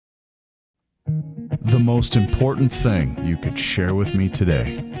The most important thing you could share with me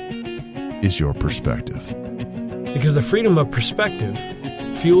today is your perspective. Because the freedom of perspective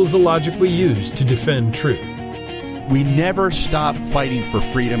fuels the logic we use to defend truth. We never stop fighting for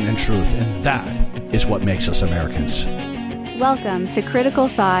freedom and truth, and that is what makes us Americans. Welcome to Critical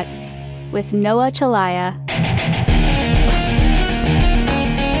Thought with Noah Chalaya.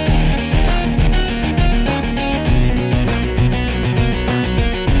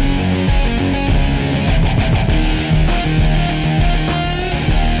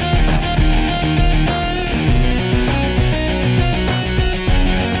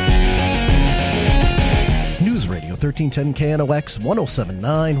 News Radio 1310 KNOX 107.9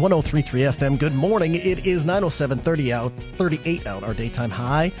 103.3 FM. Good morning. It is 9:07:38 out. Our daytime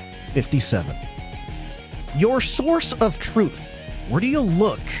high 57. Your source of truth. Where do you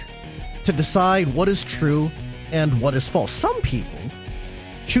look to decide what is true and what is false? Some people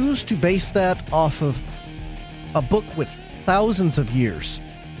choose to base that off of a book with thousands of years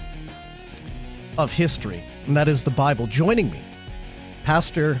of history, and that is the Bible. Joining me,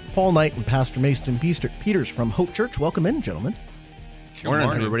 Pastor Paul Knight and Pastor Mason Peters from Hope Church. Welcome in, gentlemen. Good morning,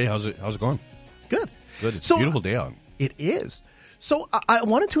 everybody. How's it going? Good. Good. It's a beautiful day out. It is. So I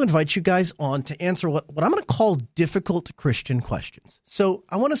wanted to invite you guys on to answer what I'm going to call difficult Christian questions. So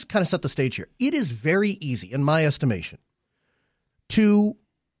I want to kind of set the stage here. It is very easy, in my estimation, to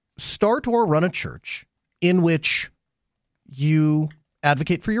start or run a church in which you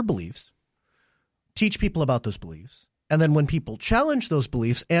advocate for your beliefs, teach people about those beliefs, and then when people challenge those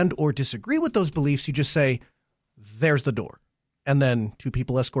beliefs and or disagree with those beliefs, you just say, there's the door. And then two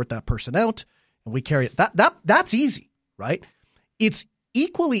people escort that person out and we carry it. That's easy, right? It's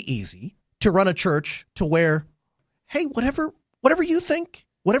equally easy to run a church to where, hey, whatever you think,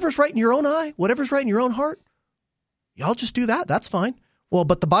 whatever's right in your own eye, whatever's right in your own heart, y'all just do that. That's fine. Well,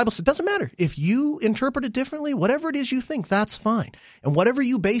 but the Bible says it doesn't matter. If you interpret it differently, whatever it is you think, that's fine. And whatever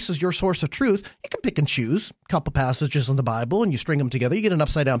you base as your source of truth, you can pick and choose a couple passages in the Bible and you string them together. You get an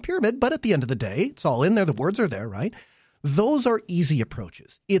upside-down pyramid, but at the end of the day, it's all in there. The words are there, right? Those are easy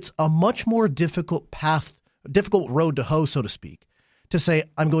approaches. It's a much more difficult road to hoe, so to speak, to say,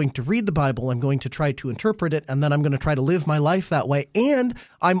 I'm going to read the Bible, I'm going to try to interpret it, and then I'm going to try to live my life that way. And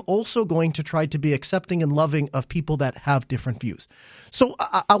I'm also going to try to be accepting and loving of people that have different views. So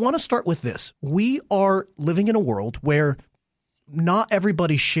I want to start with this. We are living in a world where not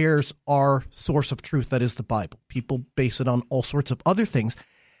everybody shares our source of truth, that is the Bible. People base it on all sorts of other things.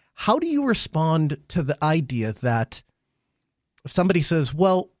 How do you respond to the idea that if somebody says,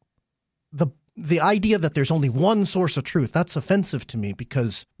 well, the idea that there's only one source of truth, that's offensive to me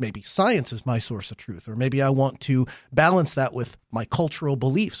because maybe science is my source of truth, or maybe I want to balance that with my cultural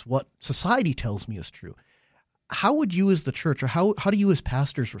beliefs, what society tells me is true. How would you as the church, or how do you as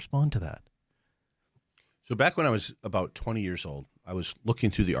pastors respond to that? So back when I was about 20 years old, I was looking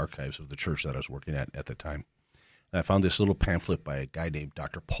through the archives of the church that I was working at the time, and I found this little pamphlet by a guy named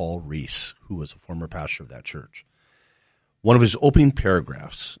Dr. Paul Reese, who was a former pastor of that church. One of his opening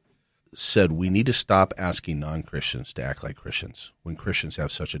paragraphs said, we need to stop asking non-Christians to act like Christians when Christians have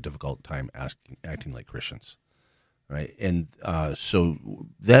such a difficult time acting like Christians, right? And so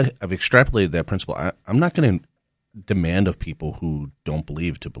that I've extrapolated that principle. I'm not going to demand of people who don't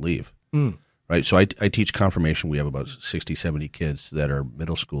believe to believe, right? So I teach confirmation. We have about 60, 70 kids that are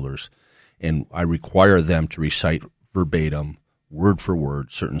middle schoolers, and I require them to recite verbatim, word for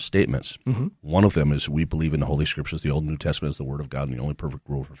word, certain statements. Mm-hmm. One of them is we believe in the Holy Scriptures. The Old and New Testament is the Word of God and the only perfect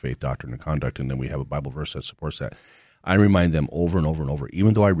rule for faith, doctrine, and conduct. And then we have a Bible verse that supports that. I remind them over and over and over,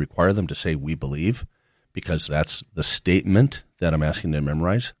 even though I require them to say we believe, because that's the statement that I'm asking them to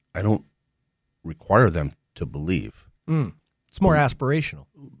memorize, I don't require them to believe. It's more aspirational.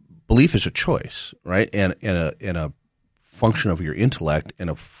 Belief is a choice, right? And a function of your intellect, and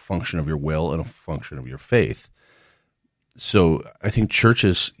a function of your will, and a function of your faith. So I think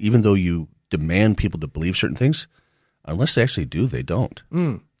churches, even though you demand people to believe certain things, unless they actually do, they don't.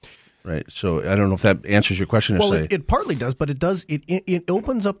 Right. So I don't know if that answers your question. Well, it partly does, but it does. It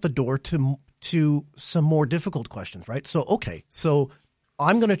opens up the door to some more difficult questions, right? So, okay, so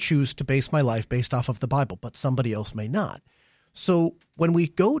I'm going to choose to base my life based off of the Bible, but somebody else may not. So when we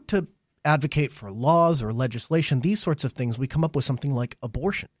go to advocate for laws or legislation, these sorts of things, we come up with something like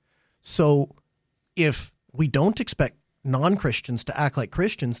abortion. So if we don't expect non-Christians to act like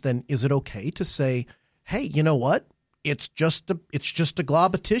Christians, then is it okay to say, hey, you know what? It's just a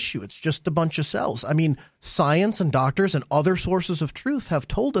glob of tissue. It's just a bunch of cells. I mean, science and doctors and other sources of truth have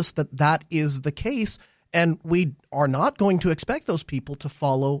told us that that is the case, and we are not going to expect those people to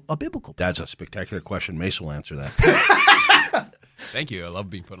follow a biblical path. That's a spectacular question. Mason will answer that. Thank you. I love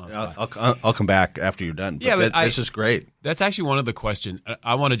being put on the spot. I'll come back after you're done. But this is great. That's actually one of the questions.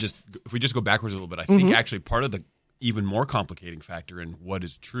 I want to if we just go backwards a little bit, I think actually part of the even more complicating factor in what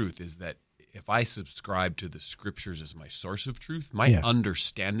is truth is that if I subscribe to the scriptures as my source of truth, my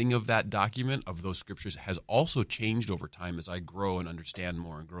understanding of that document, of those scriptures, has also changed over time as I grow and understand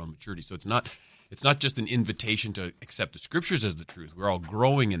more and grow in maturity. So it's not just an invitation to accept the scriptures as the truth. We're all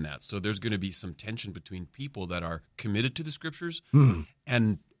growing in that. So there's going to be some tension between people that are committed to the scriptures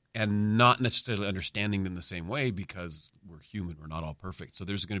and not necessarily understanding them the same way because we're human. We're not all perfect. So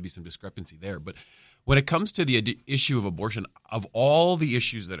there's going to be some discrepancy there. But when it comes to the issue of abortion, of all the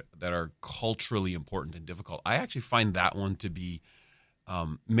issues that are culturally important and difficult, I actually find that one to be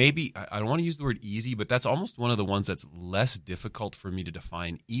maybe, I don't want to use the word easy, but that's almost one of the ones that's less difficult for me to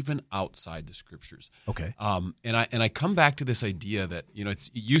define even outside the scriptures. Okay. And I come back to this idea that, it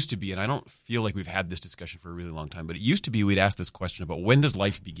used to be, and I don't feel like we've had this discussion for a really long time, but it used to be we'd ask this question about when does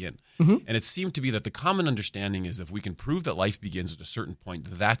life begin? And it seemed to be that the common understanding is if we can prove that life begins at a certain point,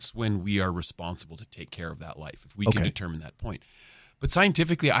 that's when we are responsible to take care of that life, if we can determine that point. But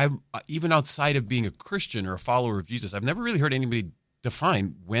scientifically, even outside of being a Christian or a follower of Jesus, I've never really heard anybody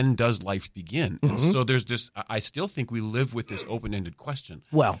define when does life begin. And so there's this, I still think we live with this open-ended question.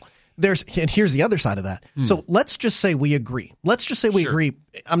 Well, and here's the other side of that. So let's just say we agree. Let's just say we agree.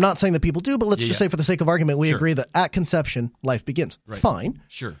 I'm not saying that people do, but let's just say for the sake of argument, we agree that at conception, life begins. Right. Fine.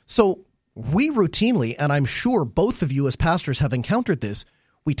 Sure. So we routinely, and I'm sure both of you as pastors have encountered this,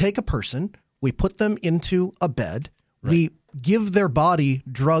 we take a person, we put them into a bed, we give their body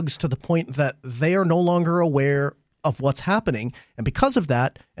drugs to the point that they are no longer aware of what's happening. And because of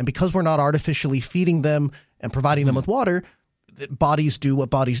that, and because we're not artificially feeding them and providing them with water, bodies do what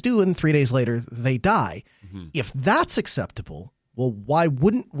bodies do, and 3 days later they die. If that's acceptable, well, why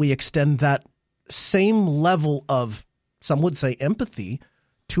wouldn't we extend that same level of, some would say, empathy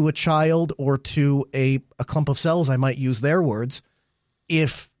to a child or to a clump of cells, I might use their words,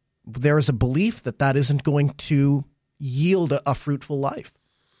 if there is a belief that that isn't going to yield a fruitful life?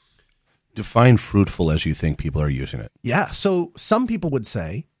 Define fruitful as you think people are using it. Yeah. So some people would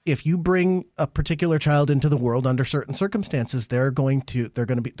say if you bring a particular child into the world under certain circumstances, they're going to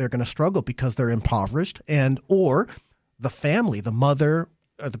struggle because they're impoverished, and or the family, the mother,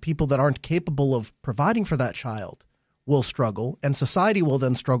 or the people that aren't capable of providing for that child will struggle, and society will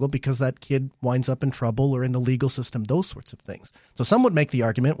then struggle because that kid winds up in trouble or in the legal system, those sorts of things. So some would make the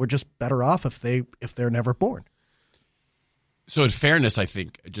argument we're just better off if they're never born. So in fairness, I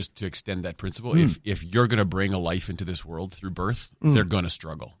think, just to extend that principle, if you're going to bring a life into this world through birth, they're going to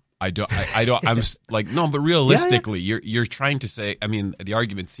struggle. I'm like, no, but realistically, you're trying to say, I mean, the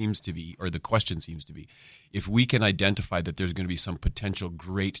argument seems to be, or the question seems to be, if we can identify that there's going to be some potential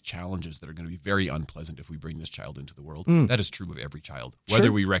great challenges that are going to be very unpleasant if we bring this child into the world, that is true of every child,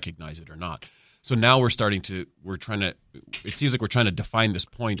 whether we recognize it or not. So now it seems like we're trying to define this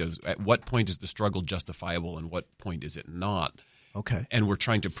point of at what point is the struggle justifiable and what point is it not. Okay. And we're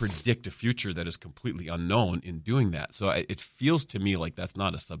trying to predict a future that is completely unknown in doing that. So it feels to me like that's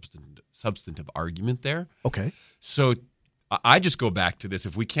not a substantive argument there. Okay. So I just go back to this.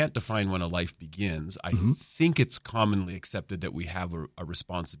 If we can't define when a life begins, I think it's commonly accepted that we have a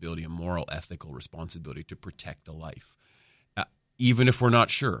responsibility, a moral, ethical responsibility to protect a life, even if we're not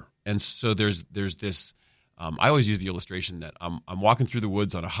sure. And so there's this. I always use the illustration that I'm walking through the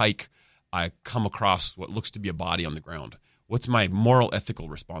woods on a hike. I come across what looks to be a body on the ground. What's my moral, ethical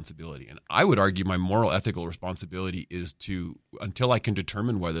responsibility? And I would argue my moral, ethical responsibility is to, until I can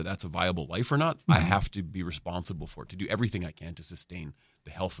determine whether that's a viable life or not, I have to be responsible for it, to do everything I can to sustain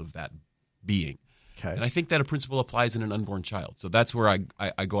the health of that being. Okay. And I think that a principle applies in an unborn child. So that's where I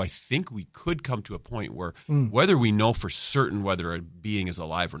go, I think we could come to a point where whether we know for certain whether a being is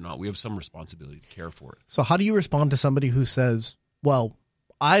alive or not, we have some responsibility to care for it. So how do you respond to somebody who says, well,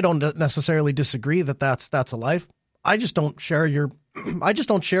 I don't necessarily disagree that that's a life. I just don't share your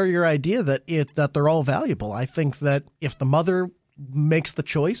idea that they're all valuable. I think that if the mother makes the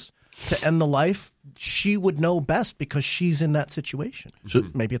choice to end the life, she would know best because she's in that situation. So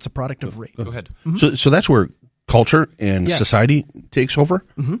maybe it's a product of rape. Go ahead. So that's where culture and society takes over,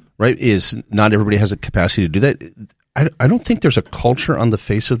 right? Is not everybody has a capacity to do that. I don't think there's a culture on the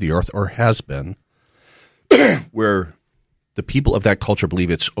face of the earth, or has been, where the people of that culture believe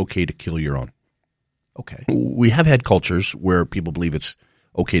it's okay to kill your own. Okay. We have had cultures where people believe it's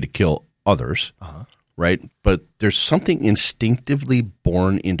okay to kill others, right? But there's something instinctively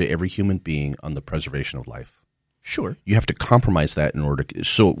born into every human being on the preservation of life. Sure. You have to compromise that in order to.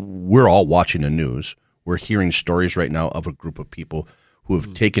 So we're all watching the news. We're hearing stories right now of a group of people who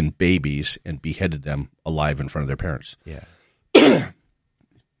have taken babies and beheaded them alive in front of their parents. Yeah.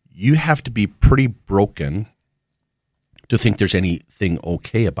 you have to be pretty broken to think there's anything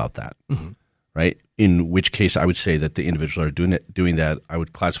okay about that, right? In which case, I would say that the individuals that are doing that, I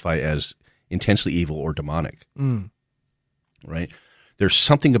would classify as intensely evil or demonic, right? There's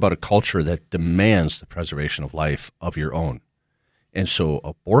something about a culture that demands the preservation of life of your own. And so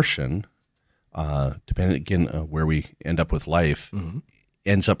abortion, depending again where we end up with life,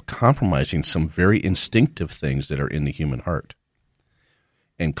 ends up compromising some very instinctive things that are in the human heart.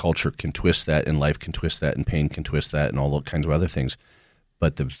 And culture can twist that, and life can twist that, and pain can twist that, and all those kinds of other things.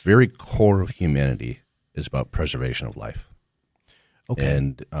 But the very core of humanity is about preservation of life. Okay.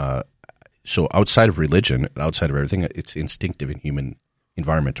 And so outside of religion, outside of everything, it's instinctive in human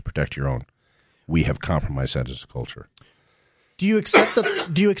environment to protect your own. We have compromised that as a culture. Do you accept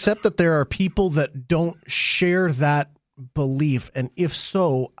that there are people that don't share that belief? And if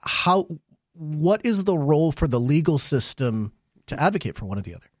so, what is the role for the legal system to advocate for one or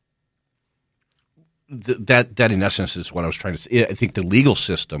the other? That in essence is what I was trying to say. I think the legal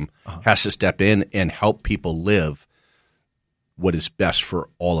system has to step in and help people live what is best for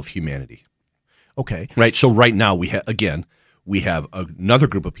all of humanity. Okay. Right. So right now we have another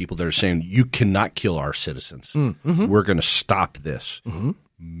group of people that are saying you cannot kill our citizens. We're going to stop this.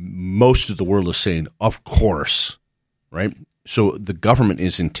 Most of the world is saying, of course, right? So the government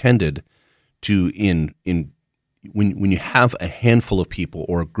is intended to when you have a handful of people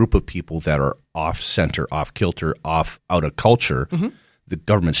or a group of people that are off center, off kilter, out of culture, the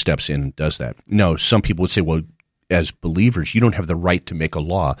government steps in and does that. Now, some people would say, well, as believers, you don't have the right to make a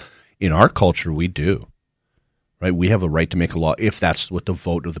law. In our culture, we do. Right? We have a right to make a law if that's what the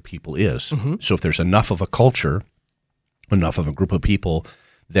vote of the people is. So if there's enough of a culture, enough of a group of people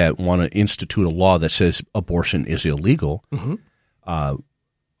that want to institute a law that says abortion is illegal,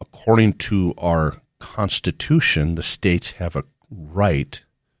 according to our Constitution, the states have a right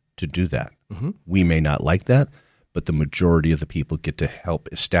to do that. We may not like that, but the majority of the people get to help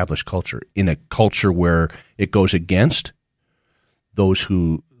establish culture. In a culture where it goes against those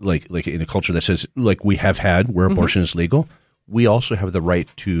who, like in a culture that says, like we have had, where abortion is legal, we also have the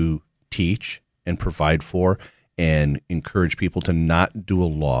right to teach and provide for and encourage people to not do a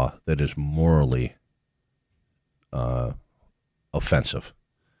law that is morally offensive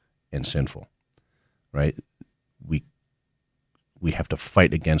and sinful. Right? We have to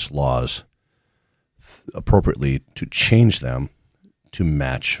fight against laws appropriately to change them to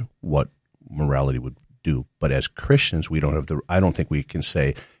match what morality would do. But as Christians, I don't think we can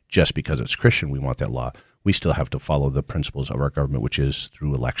say just because it's Christian we want that law. We still have to follow the principles of our government, which is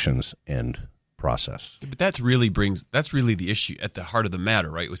through elections and process. But that's really the issue at the heart of the matter,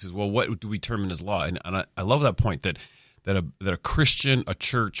 right? Which is, well, what do we determine as law? And I love that point that a Christian, a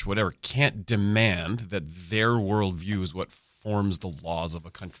church, whatever, can't demand that their worldview is what forms the laws of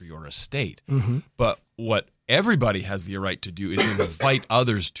a country or a state. But what everybody has the right to do is invite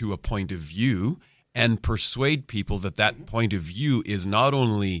others to a point of view and persuade people that point of view is not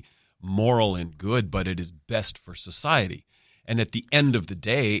only moral and good, but it is best for society. And at the end of the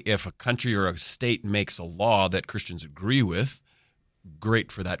day, if a country or a state makes a law that Christians agree with,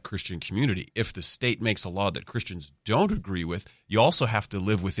 great for that Christian community. If the state makes a law that Christians don't agree with, you also have to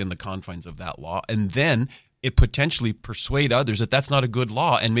live within the confines of that law, and then it potentially persuade others that that's not a good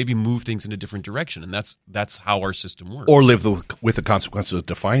law and maybe move things in a different direction. And that's how our system works. Or live with the consequences of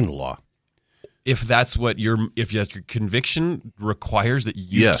defying the law. If that's what your conviction requires that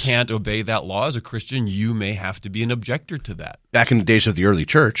you can't obey that law as a Christian, you may have to be an objector to that. Back in the days of the early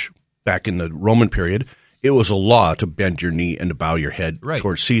church, back in the Roman period, it was a law to bend your knee and to bow your head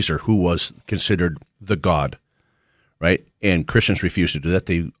towards Caesar, who was considered the god, right? And Christians refused to do that.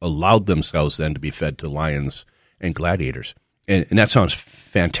 They allowed themselves then to be fed to lions and gladiators. And that sounds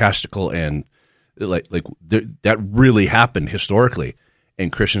fantastical, and that really happened historically.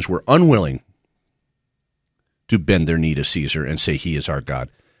 And Christians were unwilling to bend their knee to Caesar and say he is our God.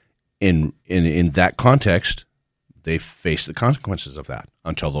 In that context, they faced the consequences of that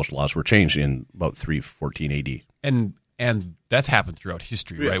until those laws were changed in about 314 AD. And that's happened throughout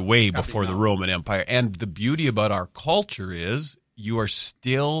history, right? Way before the Roman Empire. And the beauty about our culture is you are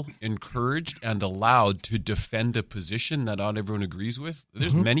still encouraged and allowed to defend a position that not everyone agrees with.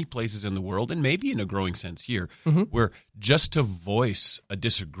 There's many places in the world, and maybe in a growing sense here, where just to voice a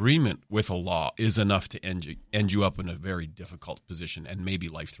disagreement with a law is enough to end you up in a very difficult position and maybe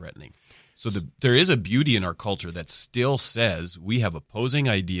life-threatening. So there is a beauty in our culture that still says we have opposing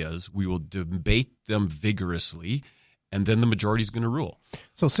ideas, we will debate them vigorously, and then the majority is going to rule.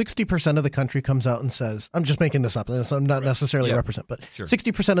 So 60% of the country comes out and says, I'm just making this up, I'm not necessarily represent, but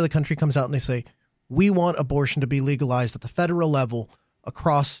 60% of the country comes out and they say, we want abortion to be legalized at the federal level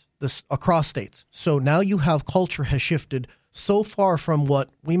across states. So now you have culture has shifted so far from what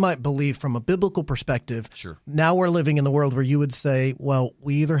we might believe from a biblical perspective. Sure. Now we're living in the world where you would say, well,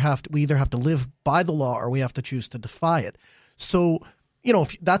 we either have to live by the law or we have to choose to defy it. So,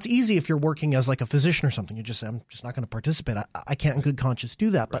 if that's easy if you're working as like a physician or something. You just say, I'm just not going to participate. I can't in good conscience do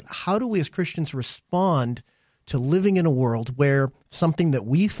that. Right. But how do we as Christians respond to living in a world where something that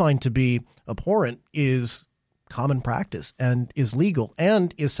we find to be abhorrent is common practice and is legal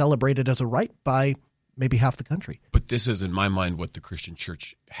and is celebrated as a right by maybe half the country? But this is, in my mind, what the Christian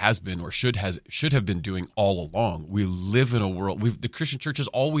church has been or should have been doing all along. We live in a world. The Christian church has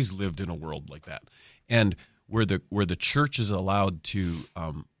always lived in a world like that, and where the church is allowed to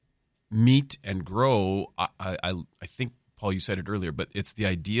meet and grow. I think, Paul, you said it earlier, but it's the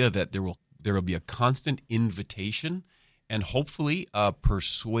idea that there will be a constant invitation and hopefully a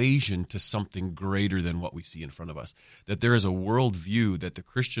persuasion to something greater than what we see in front of us. That there is a worldview that the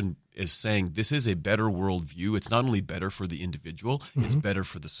Christian is saying this is a better worldview. It's not only better for the individual, it's better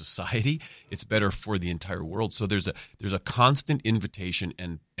for the society, it's better for the entire world. So there's a constant invitation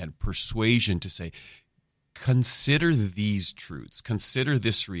and persuasion to say, consider these truths, consider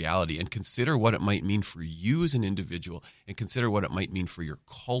this reality, and consider what it might mean for you as an individual, and consider what it might mean for your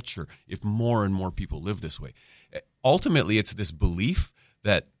culture if more and more people live this way. Ultimately, it's this belief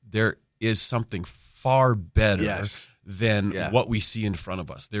that there is something far better than what we see in front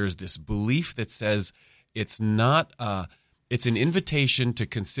of us. There's this belief that says it's not it's an invitation to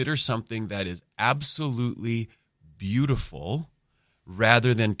consider something that is absolutely beautiful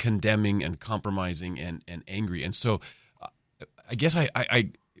rather than condemning and compromising and angry. And so I guess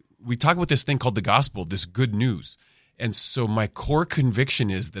we talk about this thing called the gospel, this good news. And so my core conviction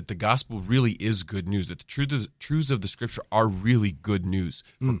is that the gospel really is good news, that the truths of the scripture are really good news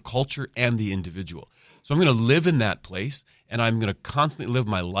for culture and the individual. So I'm going to live in that place, and I'm going to constantly live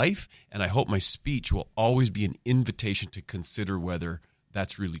my life, and I hope my speech will always be an invitation to consider whether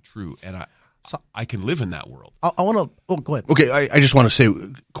that's really true. And I can live in that world. I want to – oh, go ahead. Okay, I just want to say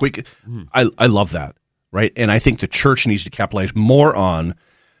quick, I love that, right? And I think the church needs to capitalize more on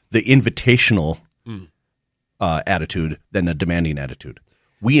the invitational attitude than a demanding attitude.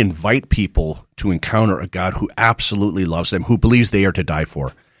 We invite people to encounter a God who absolutely loves them, who believes they are to die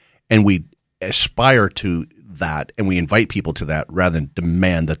for. And we aspire to that, and we invite people to that rather than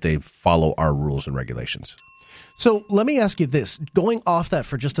demand that they follow our rules and regulations. So let me ask you this, going off that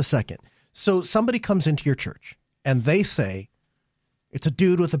for just a second. So somebody comes into your church and they say, it's a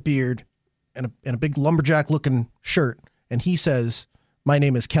dude with a beard and a big lumberjack-looking shirt, and he says, my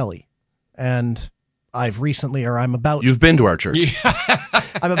name is Kelly, and I'm about... You've been to our church.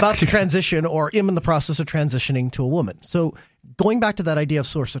 I'm about to transition or am in the process of transitioning to a woman. So going back to that idea of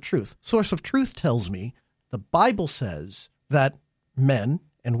source of truth. Source of truth tells me the Bible says that men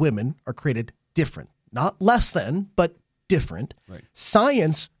and women are created different. Not less than, but different. Right.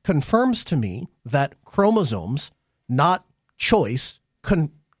 Science confirms to me that chromosomes, not choice,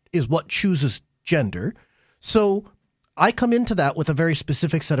 is what chooses gender. So I come into that with a very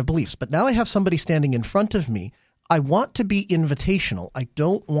specific set of beliefs. But now I have somebody standing in front of me. I want to be invitational. I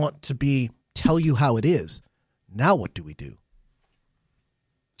don't want to tell you how it is. Now what do we do?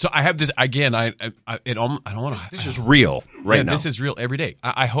 So I have this again. I don't want to. This is real right now. This is real every day.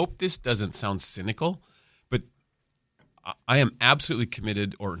 I hope this doesn't sound cynical, but I am absolutely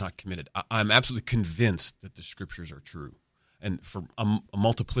committed, or not committed. I'm absolutely convinced that the scriptures are true, and for a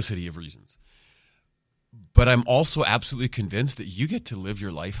multiplicity of reasons. But I'm also absolutely convinced that you get to live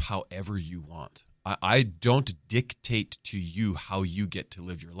your life however you want. I don't dictate to you how you get to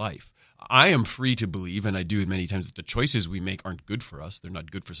live your life. I am free to believe, and I do many times, that the choices we make aren't good for us. They're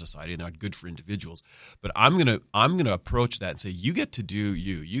not good for society. They're not good for individuals. But I'm gonna approach that and say, you get to do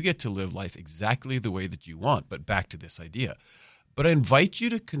you. You get to live life exactly the way that you want. But back to this idea. But I invite you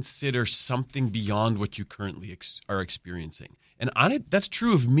to consider something beyond what you currently are experiencing. And that's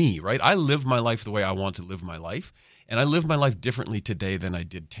true of me, right? I live my life the way I want to live my life. And I live my life differently today than I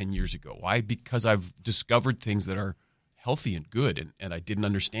did 10 years ago. Why? Because I've discovered things that are healthy and good and I didn't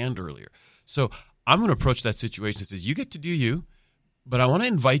understand earlier. So I'm going to approach that situation and say, you get to do you, but I want to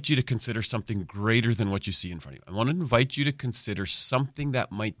invite you to consider something greater than what you see in front of you. I want to invite you to consider something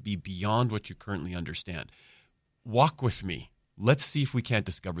that might be beyond what you currently understand. Walk with me. Let's see if we can't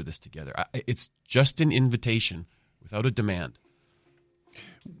discover this together. It's just an invitation without a demand.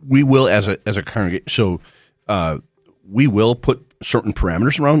 We will, as a congregation, so we will put certain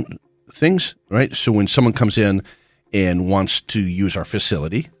parameters around things, right? So when someone comes in and wants to use our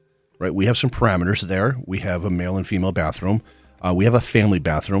facility, right, we have some parameters there. We have a male and female bathroom. We have a family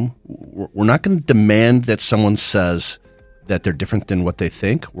bathroom. We're not going to demand that someone says that they're different than what they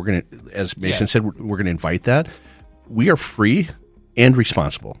think. We're going to, as Mason said, we're going to invite that. We are free and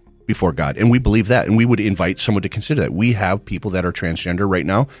responsible before God, and we believe that, and we would invite someone to consider that. We have people that are transgender right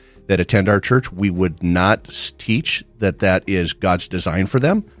now that attend our church. We would not teach that is God's design for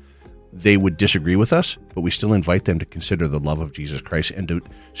them. They would disagree with us, but we still invite them to consider the love of Jesus Christ. And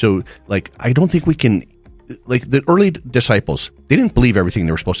I don't think we can, like the early disciples, they didn't believe everything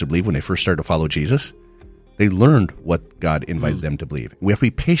they were supposed to believe when they first started to follow Jesus. They learned what God invited them to believe. We have to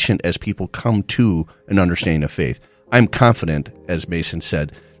be patient as people come to an understanding of faith. I'm confident, as Mason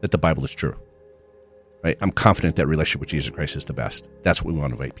said, that the Bible is true. Right? I'm confident that relationship with Jesus Christ is the best. That's what we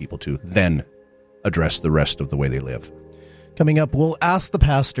want to invite people to. Then address the rest of the way they live. Coming up, we'll ask the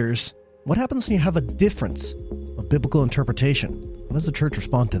pastors, what happens when you have a difference of biblical interpretation? How does the church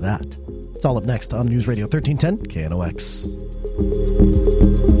respond to that? It's all up next on News Radio 1310 KNOX.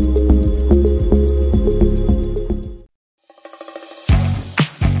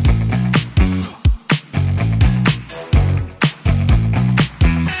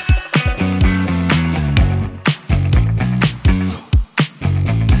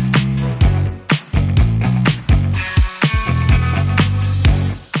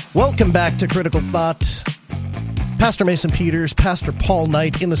 Welcome back to Critical Thought. Pastor Mason Peters, Pastor Paul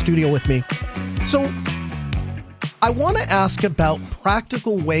Knight in the studio with me. So I want to ask about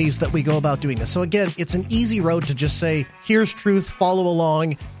practical ways that we go about doing this. So again, it's an easy road to just say, here's truth, follow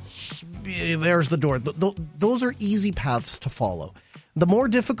along, there's the door. Those are easy paths to follow. The more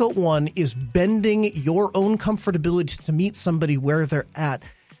difficult one is bending your own comfortability to meet somebody where they're at.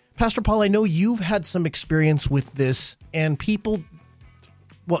 Pastor Paul, I know you've had some experience with this, and people,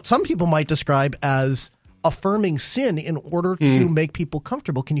 what some people might describe as affirming sin in order to make people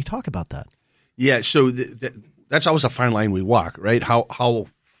comfortable. Can you talk about that? Yeah, so that's always a fine line we walk, right? How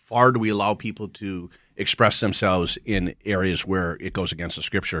far do we allow people to express themselves in areas where it goes against the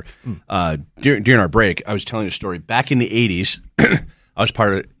Scripture? During our break, I was telling a story. Back in the 80s, I was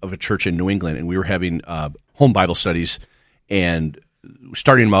part of a church in New England, and we were having home Bible studies and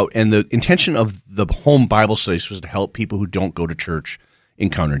starting them out. And the intention of the home Bible studies was to help people who don't go to church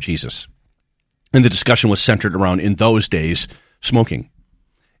encounter Jesus. And the discussion was centered around, in those days, smoking,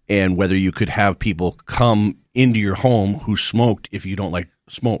 and whether you could have people come into your home who smoked if you don't like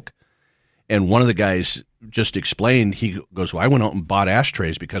smoke. And one of the guys just explained, he goes, well, I went out and bought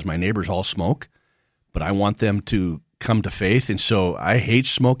ashtrays because my neighbors all smoke, but I want them to come to faith. And so I hate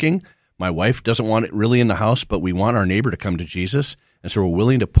smoking. My wife doesn't want it really in the house, but we want our neighbor to come to Jesus. And so we're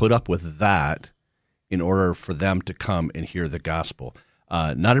willing to put up with that in order for them to come and hear the gospel.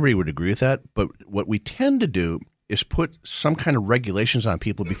 Not everybody would agree with that, but what we tend to do is put some kind of regulations on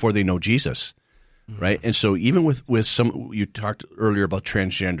people before they know Jesus, right? And so even with some, you talked earlier about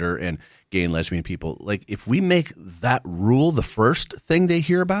transgender and gay and lesbian people, like if we make that rule the first thing they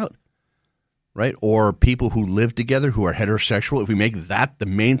hear about, right, or people who live together who are heterosexual, if we make that the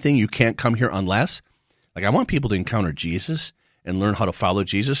main thing, you can't come here unless, like I want people to encounter Jesus and learn how to follow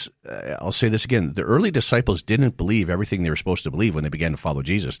Jesus. I'll say this again. The early disciples didn't believe everything they were supposed to believe when they began to follow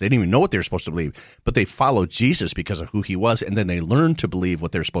Jesus. They didn't even know what they were supposed to believe, but they followed Jesus because of who he was, and then they learned to believe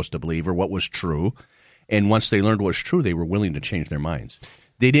what they were supposed to believe or what was true. And once they learned what was true, they were willing to change their minds.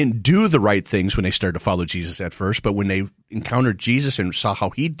 They didn't do the right things when they started to follow Jesus at first, but when they encountered Jesus and saw how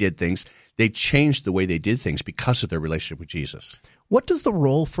he did things, they changed the way they did things because of their relationship with Jesus. What does the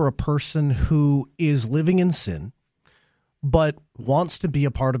role for a person who is living in sin but wants to be a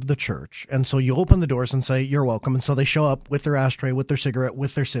part of the church? And so you open the doors and say, you're welcome. And so they show up with their ashtray, with their cigarette,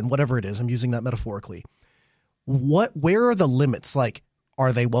 with their sin, whatever it is. I'm using that metaphorically. Where are the limits? Like,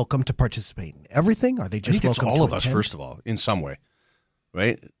 are they welcome to participate in everything? Are they just welcome to all of attend? us, first of all, in some way,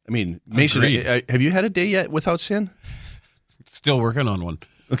 right? I mean, Mason, have you had a day yet without sin? Still working on one.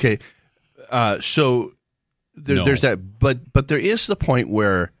 Okay. So there's that. But there is the point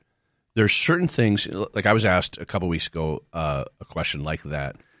where there's certain things, like I was asked a couple weeks ago a question like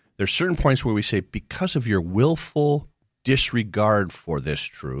that. There's certain points where we say, because of your willful disregard for this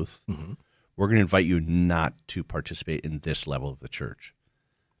truth, we're going to invite you not to participate in this level of the church,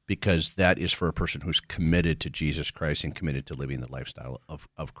 because that is for a person who's committed to Jesus Christ and committed to living the lifestyle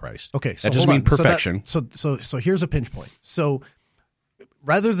of Christ. Okay, so that doesn't mean perfection. So here's a pinch point. So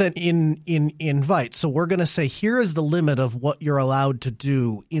rather than in invite, so we're going to say, here is the limit of what you're allowed to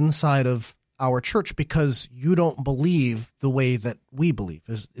do inside of our church because you don't believe the way that we believe.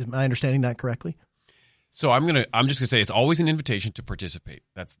 Is my understanding that correctly? So I'm just gonna say it's always an invitation to participate.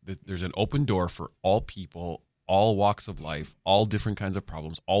 There's an open door for all people, all walks of life, all different kinds of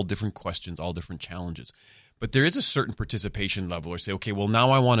problems, all different questions, all different challenges. But there is a certain participation level, or say, okay, well, now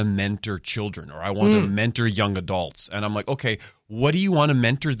I want to mentor children, or I want to mentor young adults. And I'm like, okay, what do you want to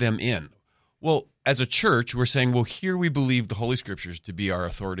mentor them in? Well, as a church, we're saying, well, here we believe the Holy Scriptures to be our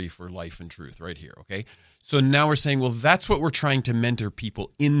authority for life and truth right here, okay? So now we're saying, well, that's what we're trying to mentor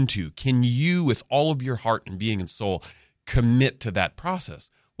people into. Can you, with all of your heart and being and soul, commit to that process?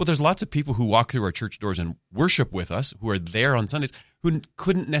 Well, there's lots of people who walk through our church doors and worship with us, who are there on Sundays, who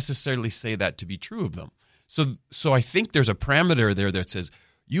couldn't necessarily say that to be true of them. So I think there's a parameter there that says,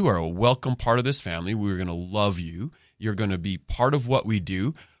 you are a welcome part of this family. We're going to love you. You're going to be part of what we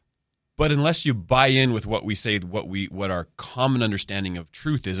do. But unless you buy in with what we say, what our common understanding of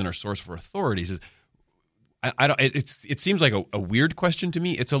truth is and our source for authorities is, I don't. It seems like a weird question to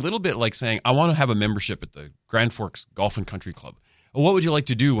me. It's a little bit like saying, I want to have a membership at the Grand Forks Golf and Country Club. Well, what would you like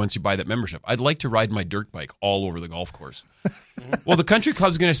to do once you buy that membership? I'd like to ride my dirt bike all over the golf course. Well, the country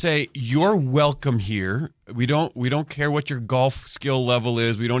club's going to say, you're welcome here. We don't care what your golf skill level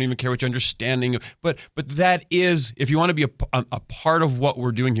is. We don't even care what your understanding. But that is, if you want to be a part of what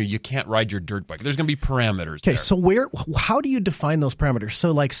we're doing here, you can't ride your dirt bike. There's going to be parameters. Okay, there. so how do you define those parameters?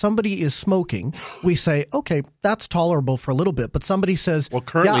 So like somebody is smoking, we say, okay, that's tolerable for a little bit. But somebody says, Well,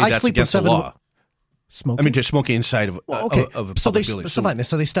 currently I that's sleep against with the 7 law. Smoking? I mean, just smoking inside of, Well, okay. of a so public building.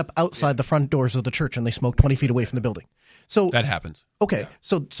 so they step outside the front doors of the church and they smoke 20 feet away from the building. So That happens. okay,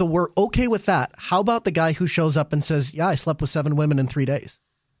 so we're okay with that. How about the guy who shows up and says, "Yeah, I slept with 7 women in 3 days"?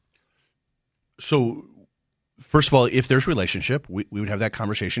 So, first of all, if there's relationship, we would have that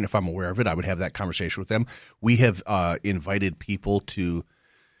conversation. If I'm aware of it, I would have that conversation with them. We have invited people to.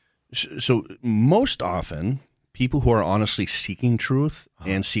 So most often, people who are honestly seeking truth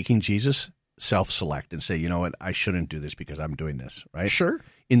and seeking Jesus self-select and say, you know what, I shouldn't do this because I'm doing this, right? Sure.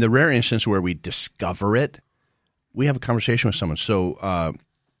 In the rare instance where we discover it, we have a conversation with someone. So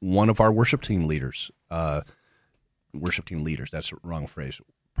one of our worship team leaders, that's the wrong phrase,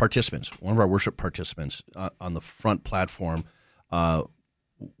 participants, one of our worship participants on the front platform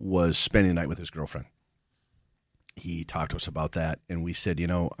was spending the night with his girlfriend. He talked to us about that, and we said,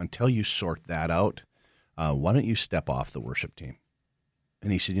 until you sort that out, why don't you step off the worship team?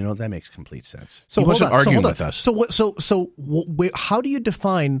 And he said, that makes complete sense. So he wasn't arguing with us. So how do you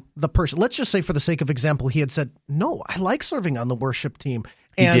define the person? Let's just say, for the sake of example, he had said, "No, I like serving on the worship team."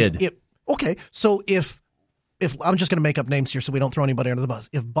 And he did. Okay, so if I'm just going to make up names here so we don't throw anybody under the bus.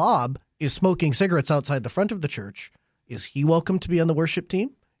 If Bob is smoking cigarettes outside the front of the church, is he welcome to be on the worship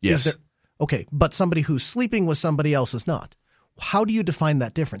team? Yes. Okay, but somebody who's sleeping with somebody else is not. How do you define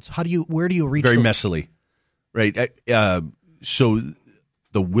that difference? Where do you reach? Very messily, right? So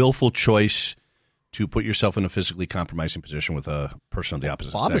the willful choice to put yourself in a physically compromising position with a person of the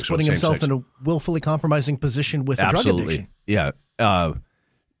opposite Bob sex. is putting himself in a willfully compromising position with a drug addiction. Yeah.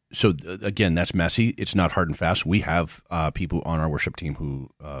 So again, that's messy. It's not hard and fast. We have people on our worship team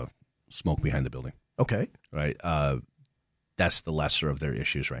who smoke behind the building. Okay. Right. That's the lesser of their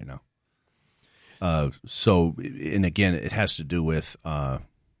issues right now. And again, it has to do with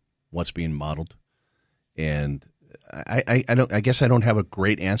what's being modeled, and I guess I don't have a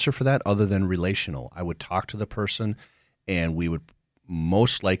great answer for that other than relational. I would talk to the person, and we would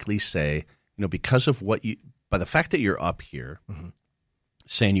most likely say, because of by the fact that you're up here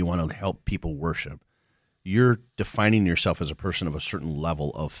saying you want to help people worship, you're defining yourself as a person of a certain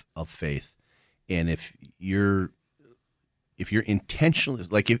level of faith, and if you're intentionally,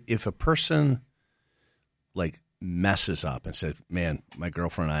 like if a person messes up and says, "Man, my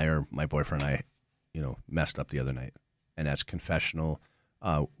girlfriend and I, or my boyfriend and I, messed up the other night," and that's confessional,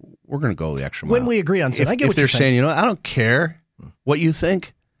 we're going to go the extra mile. When we agree on sin, I get what if they're you're saying. I don't care what you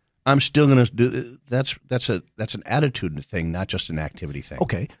think, I'm still going to do. That's an attitude thing, not just an activity thing.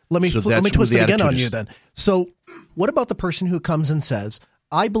 Okay, let me twist it again on you then. So, what about the person who comes and says,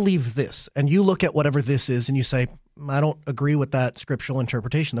 "I believe this," and you look at whatever this is and you say, "I don't agree with that scriptural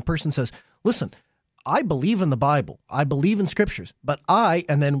interpretation." The person says, "Listen, I believe in the Bible. I believe in scriptures, but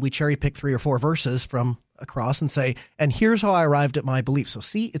and then we cherry pick 3 or 4 verses from across and say, and here's how I arrived at my belief. So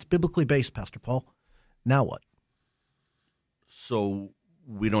see, it's biblically based, Pastor Paul. Now what?" So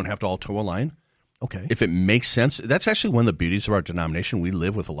we don't have to all toe a line. Okay. If it makes sense, that's actually one of the beauties of our denomination. We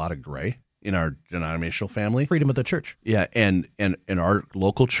live with a lot of gray in our denominational family. Freedom of the church. Yeah, and in our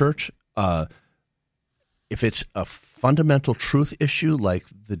local church, if it's a fundamental truth issue like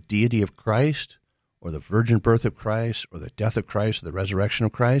the deity of Christ, or the virgin birth of Christ, or the death of Christ, or the resurrection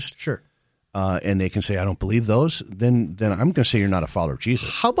of Christ, sure, and they can say, "I don't believe those," then I'm going to say you're not a follower of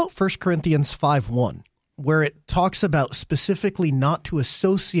Jesus. How about 1 Corinthians 5:1, where it talks about specifically not to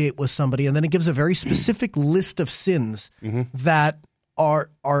associate with somebody, and then it gives a very specific list of sins that are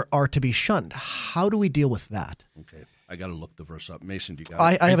to be shunned. How do we deal with that? Okay, I got to look the verse up. Mason, if you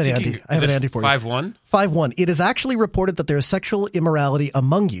got it. I have it, Andy. I have it, Andy, for you. 5:1? 5:1. It is actually reported that there is sexual immorality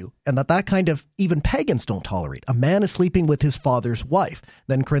among you, and that kind of even pagans don't tolerate. A man is sleeping with his father's wife.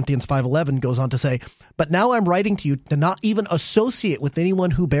 Then Corinthians 5:11 goes on to say, but now I'm writing to you to not even associate with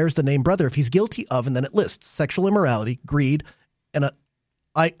anyone who bears the name brother if he's guilty of, and then it lists sexual immorality, greed, and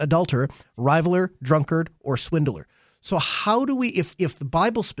adulterer, rivaler, drunkard, or swindler. So how do we, if the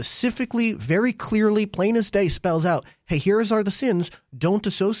Bible specifically, very clearly, plain as day spells out, hey, here's are the sins, don't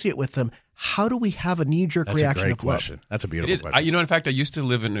associate with them, how do we have a knee-jerk reaction That's a great of question. love? That's a beautiful question. In fact, I used to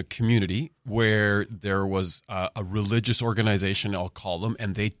live in a community where there was a religious organization, I'll call them,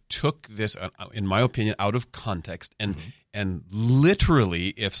 and they took this, in my opinion, out of context. And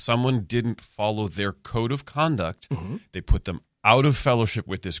literally, if someone didn't follow their code of conduct, they put them out of fellowship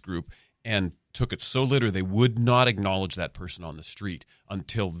with this group and took it so literally they would not acknowledge that person on the street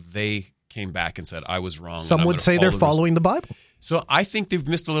until they came back and said, I was wrong. Some would say they're following the Bible. So I think they've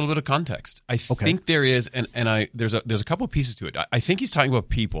missed a little bit of context. I think there is, there's a couple of pieces to it. I think he's talking about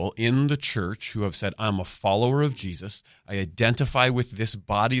people in the church who have said, I'm a follower of Jesus. I identify with this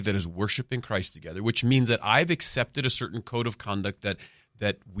body that is worshiping Christ together, which means that I've accepted a certain code of conduct that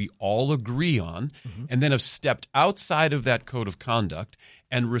we all agree on, and then have stepped outside of that code of conduct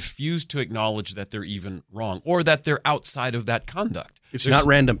and refused to acknowledge that they're even wrong or that they're outside of that conduct. There's not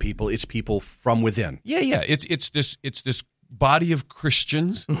random people; it's people from within. Yeah. It's this body of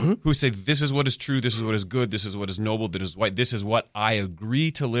Christians who say this is what is true, this is what is good, this is what is noble, this is what I agree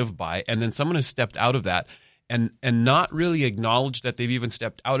to live by, and then someone has stepped out of that and not really acknowledged that they've even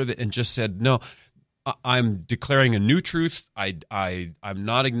stepped out of it and just said no. I'm declaring a new truth. I'm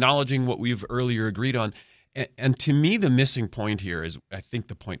not acknowledging what we've earlier agreed on. And to me, the missing point here is, I think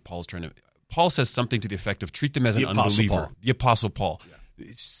the point Paul says something to the effect of treat them as an unbeliever. The Apostle Paul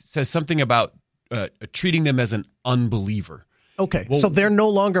says something about treating them as an unbeliever. Okay, so they're no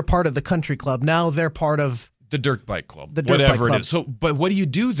longer part of the country club. Now they're part of the dirt bike club, whatever it is. So, but what do you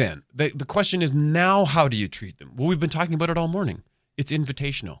do then? The question is now, how do you treat them? Well, we've been talking about it all morning. It's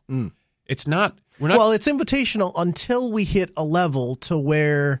invitational. It's not. We're not. Well, it's invitational until we hit a level to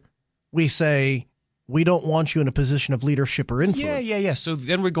where we say we don't want you in a position of leadership or influence. Yeah. So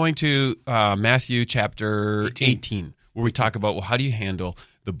then we're going to Matthew chapter 18, where we talk about, well, how do you handle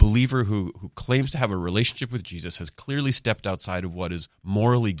the believer who claims to have a relationship with Jesus, has clearly stepped outside of what is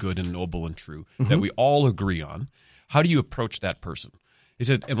morally good and noble and true that we all agree on? How do you approach that person? He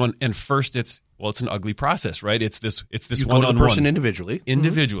said, and first it's an ugly process, right? It's this you one-on-one. go to the person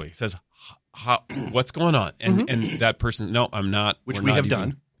individually. He says, what's going on? And that person, no, I'm not. Which we have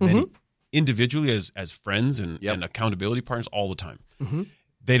done. Individually as friends and accountability partners all the time.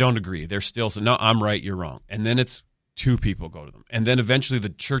 They don't agree. They're still saying, no, I'm right, you're wrong. And then it's two people go to them. And then eventually the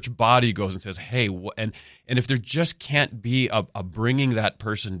church body goes and says, hey, and if there just can't be a bringing that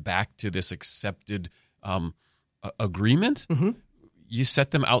person back to this accepted agreement, you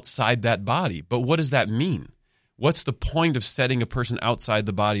set them outside that body. But what does that mean? What's the point of setting a person outside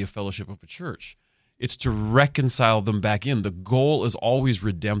the body of fellowship of a church? It's to reconcile them back in. The goal is always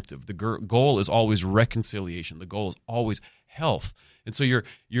redemptive. The goal is always reconciliation. The goal is always health. And so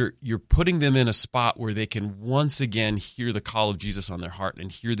you're putting them in a spot where they can once again hear the call of Jesus on their heart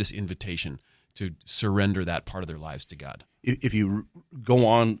and hear this invitation to surrender that part of their lives to God. If you go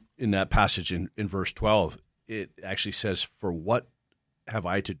on in that passage in verse 12, it actually says, "For what have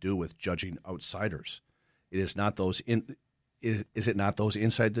I to do with judging outsiders? It is not those is it not those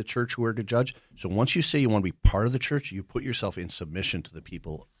inside the church who are to judge?" So once you say you want to be part of the church, you put yourself in submission to the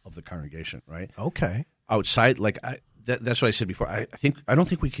people of the congregation, right? Okay. Outside, that's what I said before. I don't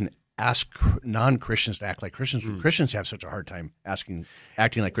think we can ask non-Christians to act like Christians. Christians have such a hard time acting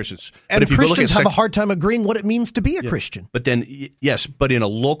like Christians. And but if Christians have a hard time agreeing what it means to be a Christian. But then, yes, but in a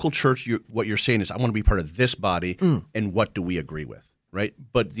local church, what you're saying is, I want to be part of this body, and what do we agree with? Right,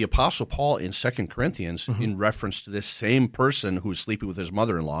 but the Apostle Paul in 2 Corinthians, in reference to this same person who's sleeping with his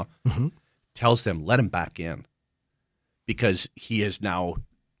mother-in-law, tells them, let him back in, because he has now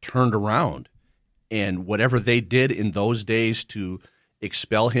turned around, and whatever they did in those days to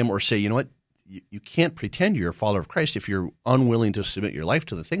expel him or say, you know what, you can't pretend you're a follower of Christ if you're unwilling to submit your life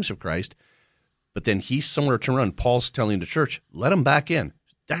to the things of Christ. But then he's somewhere turned around. Paul's telling the church, let him back in.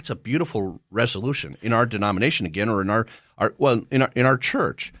 That's a beautiful resolution in our denomination again, or in our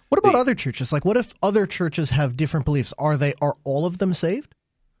church. What about other churches? Like, what if other churches have different beliefs? Are all of them saved?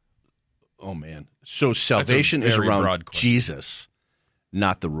 Oh man! So salvation is around Jesus,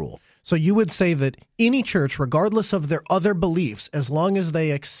 not the rule. So you would say that any church, regardless of their other beliefs, as long as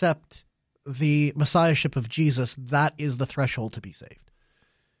they accept the messiahship of Jesus, that is the threshold to be saved.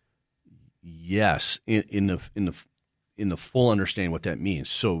 Yes, in the full understanding what that means.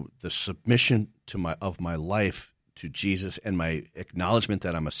 So the submission of my life to Jesus and my acknowledgement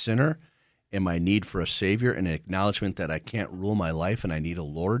that I'm a sinner and my need for a Savior and an acknowledgement that I can't rule my life and I need a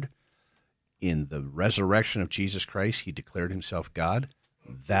Lord. In the resurrection of Jesus Christ, he declared himself God.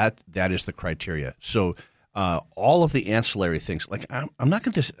 That is the criteria. So all of the ancillary things, like I'm not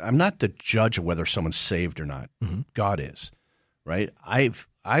the judge of whether someone's saved or not. Mm-hmm. God is, right?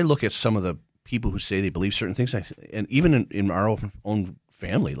 I look at some of the people who say they believe certain things, and even in our own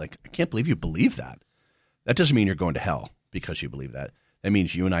family, like, I can't believe you believe that. That doesn't mean you're going to hell because you believe that. That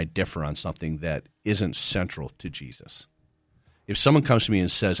means you and I differ on something that isn't central to Jesus. If someone comes to me and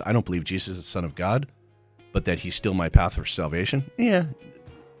says, I don't believe Jesus is the Son of God, but that he's still my path for salvation, yeah,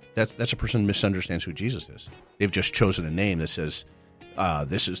 that's a person who misunderstands who Jesus is. They've just chosen a name that says,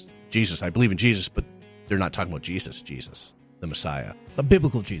 this is Jesus. I believe in Jesus, but they're not talking about Jesus, the Messiah. A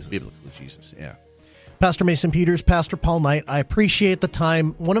biblical Jesus. Biblical Jesus, yeah. Pastor Mason Peters, Pastor Paul Knight, I appreciate the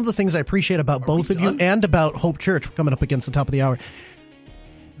time. One of the things I appreciate about both of you and about Hope Church, we're coming up against the top of the hour,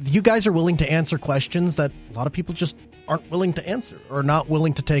 you guys are willing to answer questions that a lot of people just aren't willing to answer or not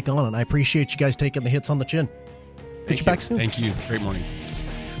willing to take on, and I appreciate you guys taking the hits on the chin. Get you back soon. Thank you. Great morning.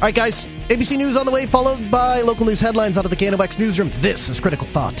 All right, guys, ABC News on the way, followed by local news headlines out of the KNOX newsroom. This is Critical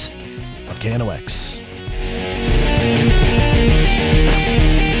Thought on KNOX.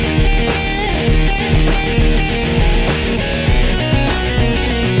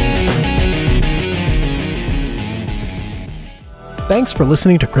 Thanks for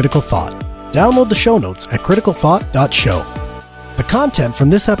listening to Critical Thought. Download the show notes at criticalthought.show. The content from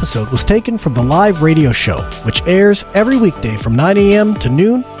this episode was taken from the live radio show, which airs every weekday from 9 a.m. to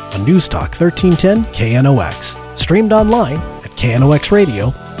noon on Newstalk 1310 KNOX. Streamed online at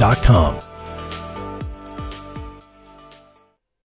knoxradio.com.